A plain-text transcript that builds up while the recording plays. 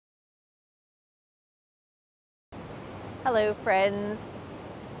Hello friends.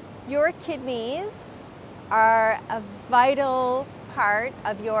 Your kidneys are a vital part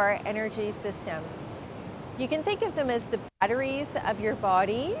of your energy system. You can think of them as the batteries of your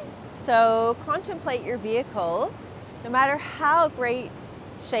body. So contemplate your vehicle. No matter how great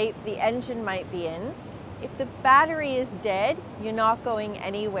shape the engine might be in, if the battery is dead, you're not going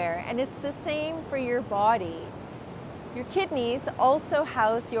anywhere. And it's the same for your body. Your kidneys also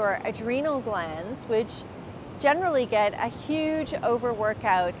house your adrenal glands, which generally get a huge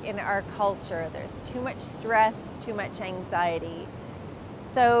overworkout in our culture. There's too much stress, too much anxiety.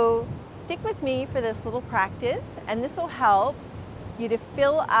 So stick with me for this little practice, and this will help you to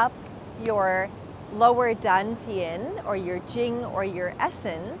fill up your lower dantian or your jing or your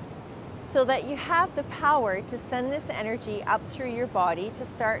essence so that you have the power to send this energy up through your body to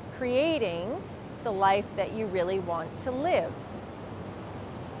start creating the life that you really want to live.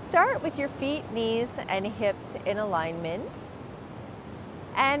 Start with your feet, knees, and hips in alignment.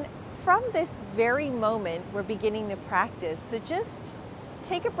 And from this very moment, we're beginning to practice. So just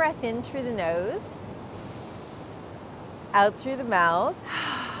take a breath in through the nose, out through the mouth,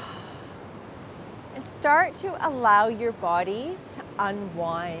 and start to allow your body to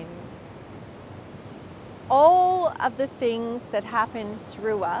unwind. All of the things that happen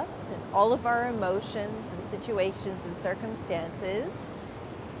through us, and all of our emotions and situations and circumstances,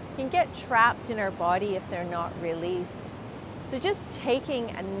 can get trapped in our body if they're not released. So just taking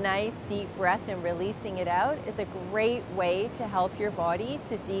a nice deep breath and releasing it out is a great way to help your body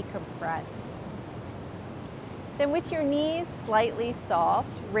to decompress. Then with your knees slightly soft,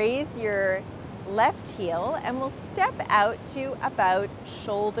 raise your left heel and we'll step out to about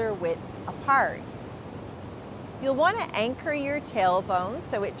shoulder width apart. You'll want to anchor your tailbone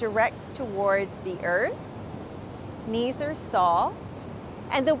so it directs towards the earth. Knees are soft.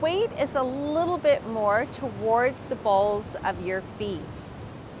 And the weight is a little bit more towards the balls of your feet.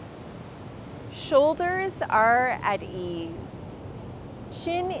 Shoulders are at ease.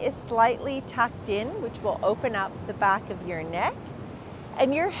 Chin is slightly tucked in, which will open up the back of your neck.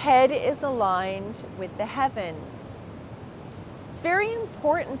 And your head is aligned with the heavens. It's very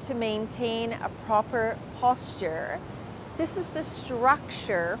important to maintain a proper posture. This is the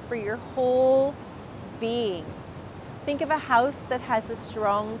structure for your whole being. Think of a house that has a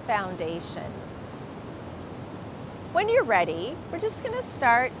strong foundation. When you're ready, we're just going to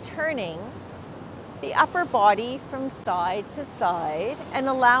start turning the upper body from side to side and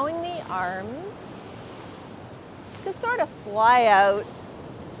allowing the arms to sort of fly out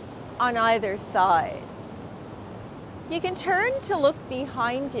on either side. You can turn to look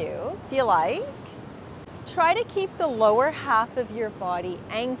behind you if you like. Try to keep the lower half of your body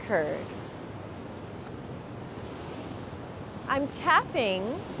anchored. I'm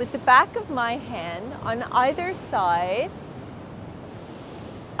tapping with the back of my hand on either side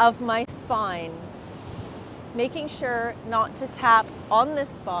of my spine, making sure not to tap on the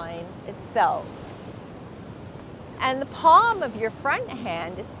spine itself. And the palm of your front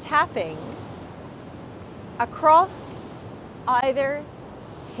hand is tapping across either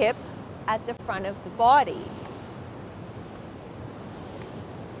hip at the front of the body.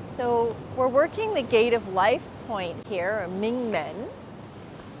 So we're working the gate of life point here, or Ming Men,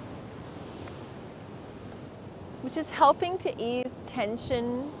 which is helping to ease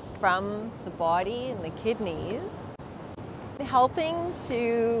tension from the body and the kidneys, helping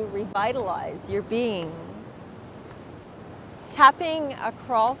to revitalize your being. Tapping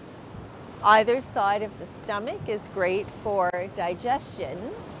across either side of the stomach is great for digestion.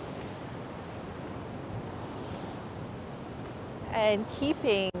 And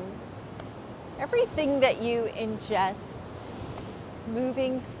keeping everything that you ingest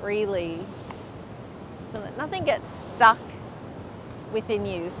moving freely so that nothing gets stuck within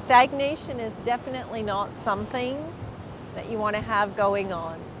you. Stagnation is definitely not something that you want to have going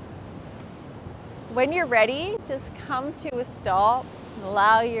on. When you're ready, just come to a stop and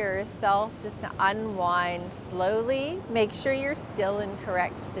allow yourself just to unwind slowly. Make sure you're still in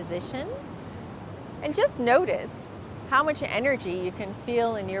correct position and just notice how much energy you can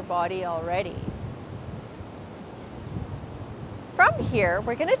feel in your body already. From here,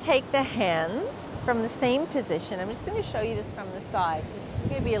 we're going to take the hands from the same position. I'm just going to show you this from the side because this is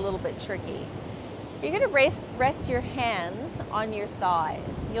going to be a little bit tricky. You're going to rest your hands on your thighs.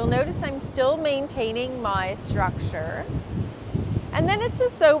 You'll notice I'm still maintaining my structure. And then it's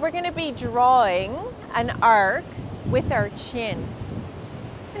as though we're going to be drawing an arc with our chin.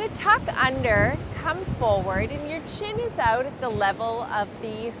 I'm going to tuck under, come forward, and your chin is out at the level of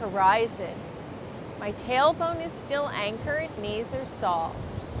the horizon. My tailbone is still anchored, knees are soft.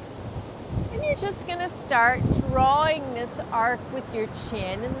 And And you're just going to start drawing this arc with your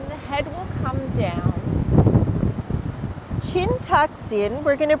chin, and the head will come down. Chin tucks in.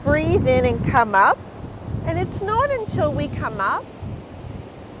 We're going to breathe in and come up. And it's not until we come up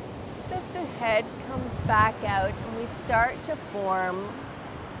that the head comes back out and we start to form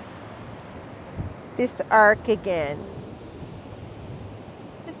this arc again.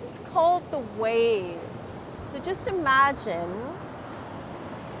 This is called the wave. So just imagine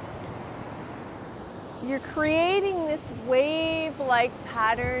you're creating this wave-like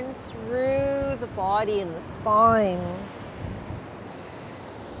pattern through the body and the spine.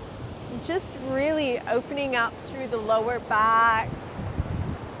 Just really opening up through the lower back,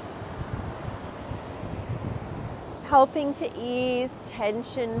 helping to ease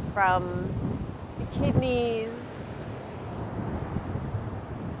tension from the kidneys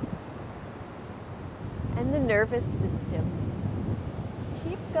and the nervous system.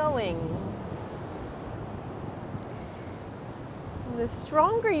 Keep going. The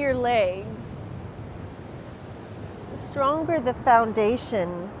stronger your legs, the stronger the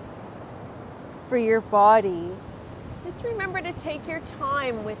foundation for your body. Just remember to take your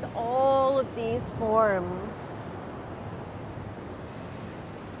time with all of these forms.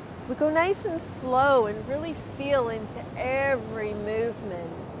 We go nice and slow and really feel into every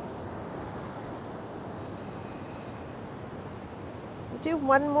movement. We'll do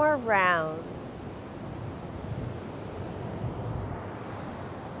one more round.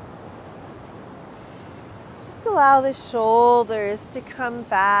 Just allow the shoulders to come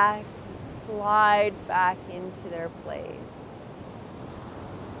back, slide back into their place.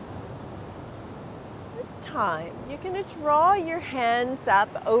 This time, you're going to draw your hands up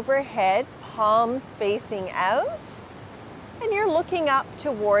overhead, palms facing out, and you're looking up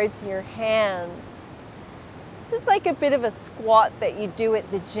towards your hands. This is like a bit of a squat that you do at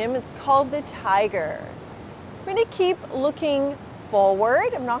the gym. It's called the tiger. I'm going to keep looking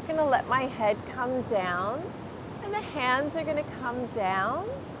forward. I'm not going to let my head come down, and the hands are going to come down.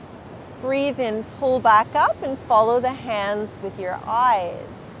 Breathe in, pull back up, and follow the hands with your eyes.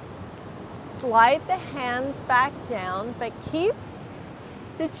 Slide the hands back down, but keep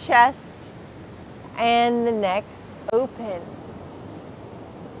the chest and the neck open.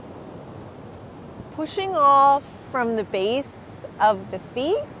 Pushing off from the base of the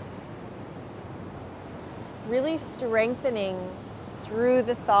feet, really strengthening through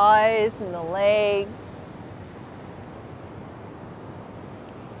the thighs and the legs.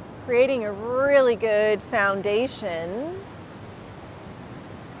 Creating a really good foundation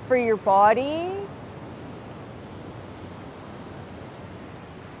for your body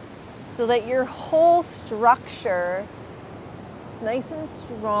so that your whole structure is nice and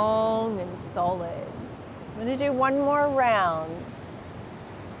strong and solid. I'm going to do one more round.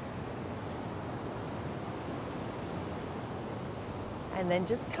 And then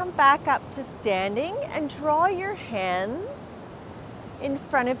just come back up to standing and draw your hands in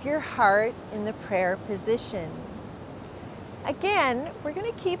front of your heart in the prayer position. Again, we're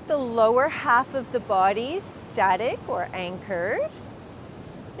going to keep the lower half of the body static or anchored.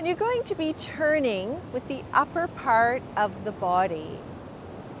 And you're going to be turning with the upper part of the body.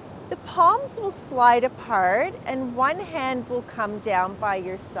 The palms will slide apart and one hand will come down by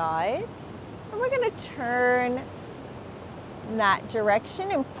your side. And we're going to turn in that direction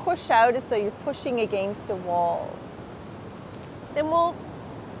and push out as though you're pushing against a wall. Then we'll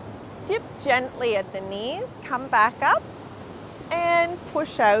dip gently at the knees, come back up, and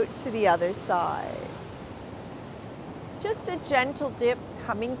push out to the other side. Just a gentle dip,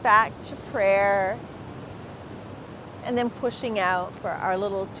 coming back to prayer, and then pushing out for our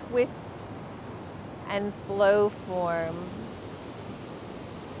little twist and flow form.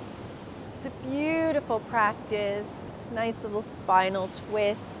 It's a beautiful practice, nice little spinal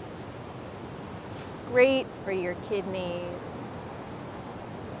twist, great for your kidneys.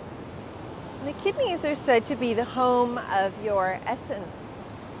 The kidneys are said to be the home of your essence.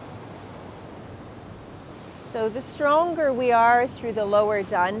 So the stronger we are through the lower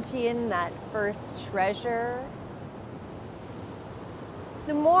dantian, that first treasure,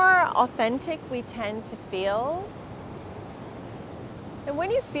 the more authentic we tend to feel. And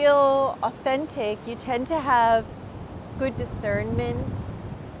when you feel authentic, you tend to have good discernment,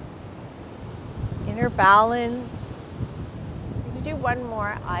 inner balance. Do one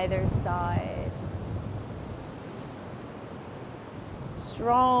more either side.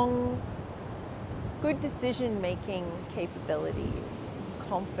 Strong, good decision-making capabilities,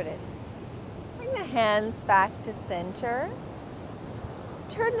 confidence. Bring the hands back to center.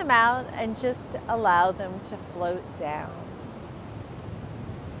 Turn them out and just allow them to float down.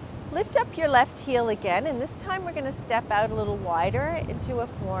 Lift up your left heel again, and this time we're going to step out a little wider into a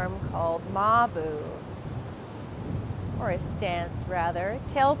form called Mabu, or a stance rather.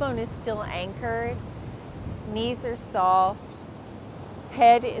 Tailbone is still anchored, knees are soft,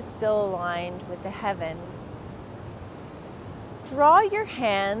 head is still aligned with the heavens. Draw your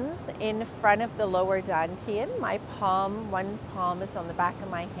hands in front of the lower dantian. One palm is on the back of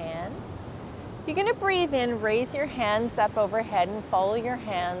my hand. You're going to breathe in, raise your hands up overhead and follow your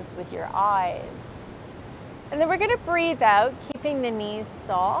hands with your eyes. And then we're going to breathe out, keeping the knees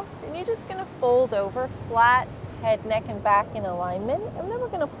soft, and you're just going to fold over, flat head, neck, and back in alignment, and then we're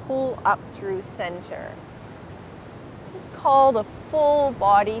going to pull up through center. This is called a full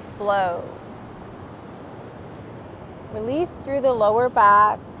body flow. Release through the lower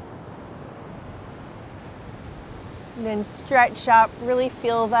back. And then stretch up, really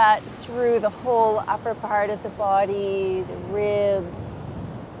feel that through the whole upper part of the body, the ribs.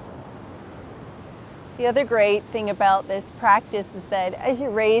 The other great thing about this practice is that as you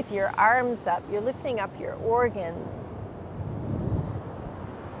raise your arms up, you're lifting up your organs.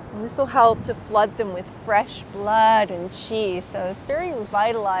 And this will help to flood them with fresh blood and qi. So it's very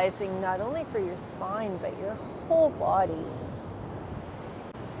revitalizing, not only for your spine, but your whole body.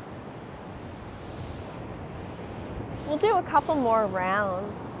 We'll do a couple more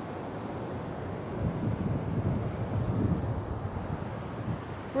rounds.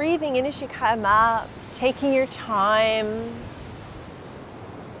 Breathing in as you come up, taking your time,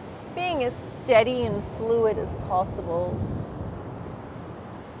 being as steady and fluid as possible.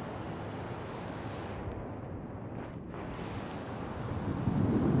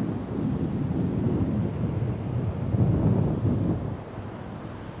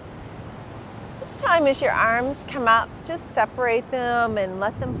 As your arms come up, just separate them and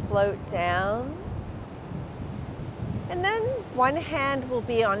let them float down. And then one hand will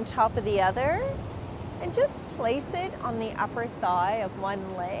be on top of the other, and just place it on the upper thigh of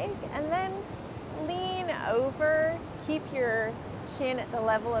one leg, and then lean over, keep your chin at the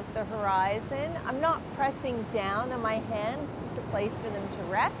level of the horizon. I'm not pressing down on my hands, just a place for them to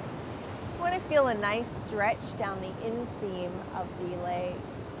rest. I want to feel a nice stretch down the inseam of the leg.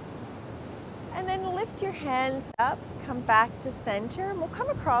 And then lift your hands up, come back to center, and we'll come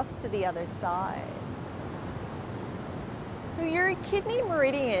across to the other side. So your kidney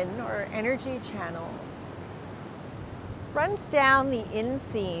meridian, or energy channel, runs down the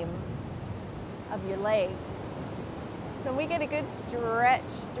inseam of your legs. So we get a good stretch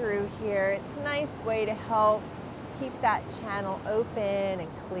through here. It's a nice way to help keep that channel open and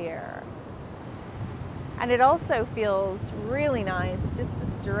clear. And it also feels really nice just to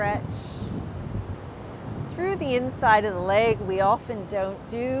stretch through the inside of the leg. We often don't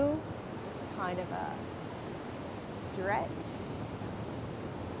do this kind of a stretch.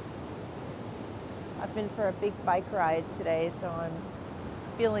 I've been for a big bike ride today, so I'm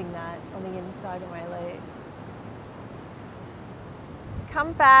feeling that on the inside of my legs.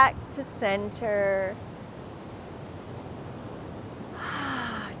 Come back to center.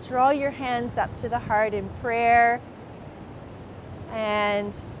 Draw your hands up to the heart in prayer.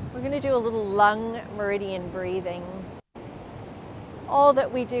 And we're going to do a little lung meridian breathing. All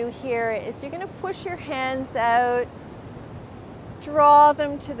that we do here is you're going to push your hands out, draw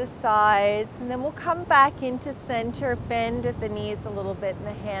them to the sides, and then we'll come back into center, bend at the knees a little bit, and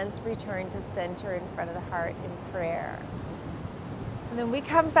the hands return to center in front of the heart in prayer. And then we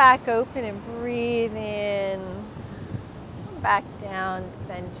come back open and breathe in, come back down,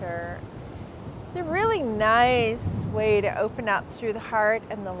 center. It's a really nice way to open up through the heart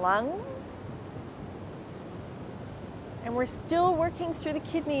and the lungs. And we're still working through the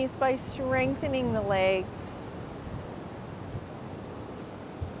kidneys by strengthening the legs.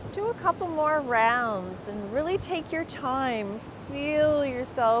 Do a couple more rounds and really take your time. Feel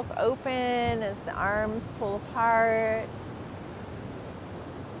yourself open as the arms pull apart.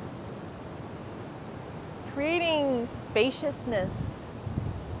 Creating spaciousness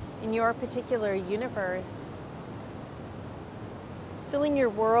in your particular universe. Filling your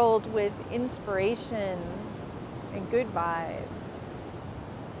world with inspiration and good vibes.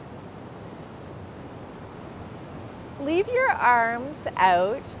 Leave your arms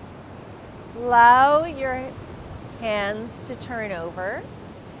out. Allow your hands to turn over.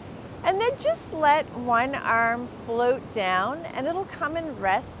 And then just let one arm float down and it'll come and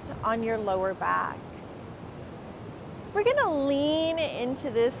rest on your lower back. We're going to lean into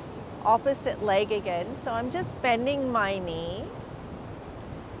this opposite leg again. So I'm just bending my knee.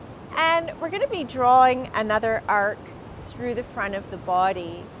 And we're going to be drawing another arc through the front of the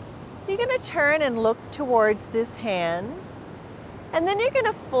body. You're going to turn and look towards this hand. And then you're going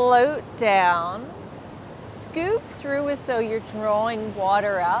to float down, scoop through as though you're drawing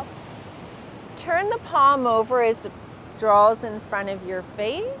water up. Turn the palm over as it draws in front of your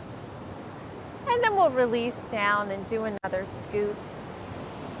face. And then we'll release down and do another scoop.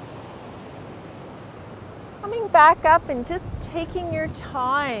 Coming back up and just taking your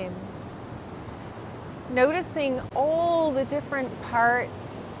time. Noticing all the different parts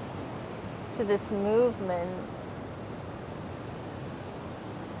to this movement.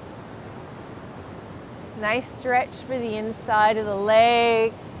 Nice stretch for the inside of the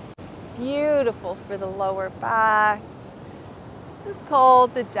legs. Beautiful for the lower back. This is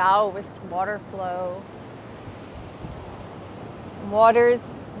called the Taoist water flow. Water is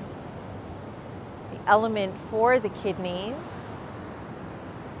the element for the kidneys.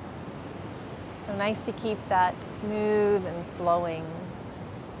 So nice to keep that smooth and flowing.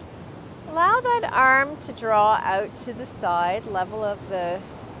 Allow that arm to draw out to the side, level of the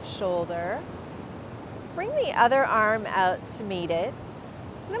shoulder. Bring the other arm out to meet it.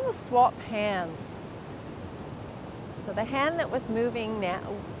 And then we'll swap hands. So the hand that was moving now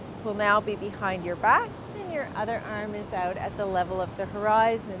will now be behind your back, and your other arm is out at the level of the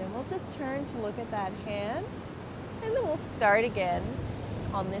horizon. And we'll just turn to look at that hand, and then we'll start again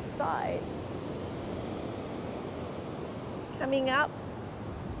on this side. Just coming up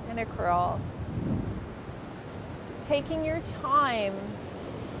and across. Taking your time.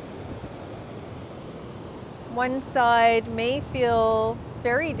 One side may feel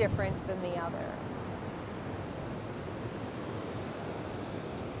very different than the other.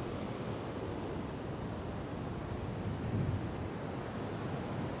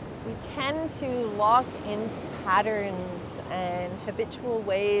 We tend to lock into patterns and habitual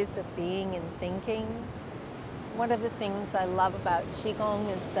ways of being and thinking. One of the things I love about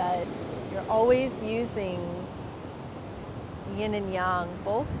Qigong is that you're always using yin and yang,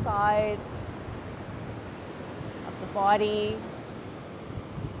 both sides of the body,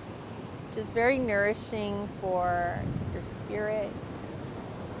 which is very nourishing for your spirit,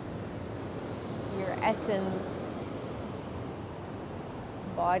 your essence,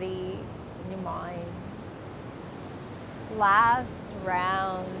 body, and your mind. Last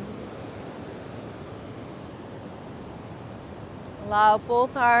round. Allow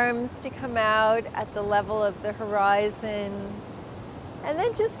both arms to come out at the level of the horizon, and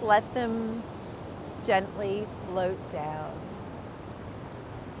then just let them gently float down.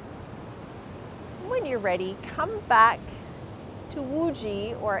 When you're ready, come back to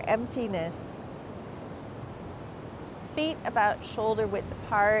Wuji, or emptiness. Feet about shoulder width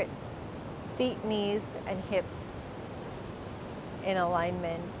apart, feet, knees, and hips in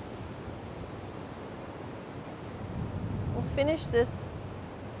alignment. We'll finish this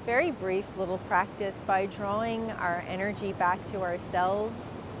very brief little practice by drawing our energy back to ourselves.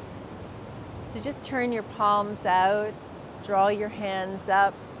 So just turn your palms out, draw your hands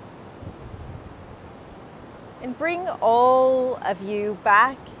up, and bring all of you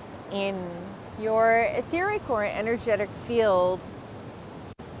back in. Your etheric or energetic field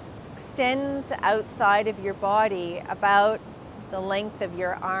extends outside of your body about the length of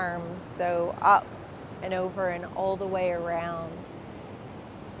your arms, so up and over and all the way around.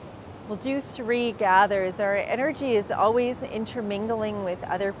 We'll do 3 gathers. Our energy is always intermingling with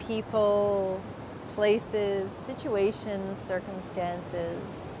other people, places, situations, circumstances.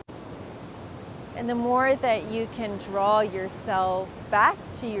 And the more that you can draw yourself back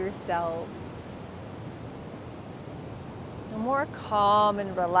to yourself, the more calm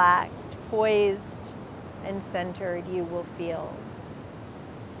and relaxed, poised and centered you will feel.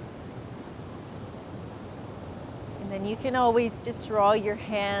 And then you can always just draw your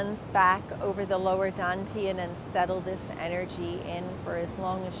hands back over the lower dantian and settle this energy in for as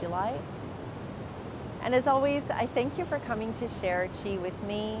long as you like. And as always, I thank you for coming to share Qi with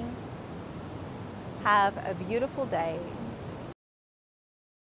me. Have a beautiful day.